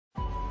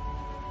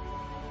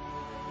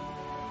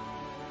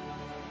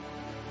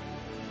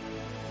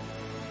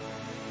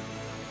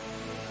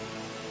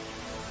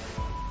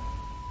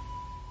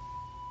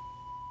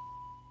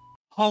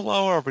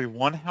Hello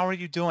everyone, how are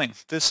you doing?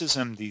 This is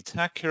MD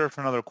Tech here for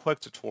another quick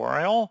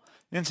tutorial.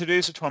 In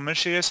today's tutorial, I'm going to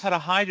show you guys how to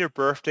hide your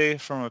birthday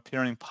from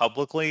appearing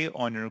publicly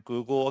on your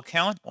Google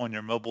account on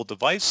your mobile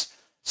device.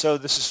 So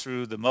this is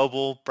through the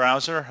mobile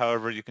browser.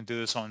 However, you can do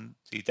this on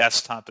the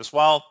desktop as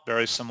well.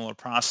 Very similar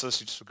process.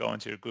 You just go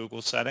into your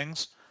Google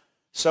settings.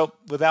 So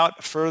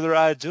without further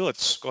ado,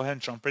 let's go ahead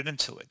and jump right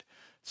into it.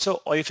 So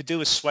all you have to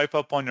do is swipe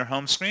up on your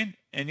home screen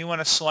and you want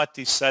to select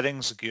the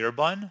settings gear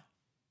button.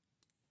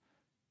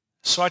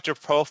 Select your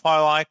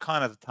profile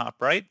icon at the top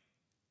right.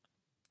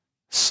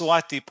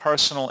 Select the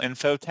personal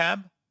info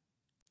tab.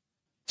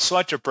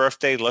 Select your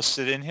birthday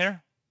listed in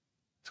here.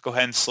 Let's go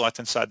ahead and select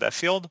inside that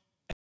field.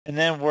 And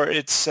then where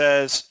it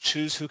says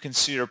choose who can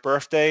see your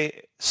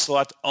birthday,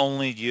 select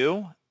only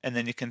you, and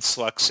then you can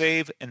select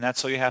save, and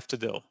that's all you have to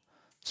do.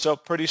 So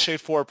pretty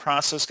straightforward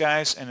process,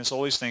 guys, and as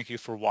always, thank you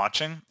for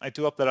watching. I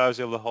do hope that I was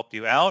able to help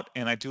you out,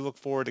 and I do look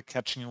forward to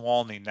catching you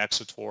all in the next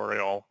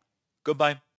tutorial. Goodbye.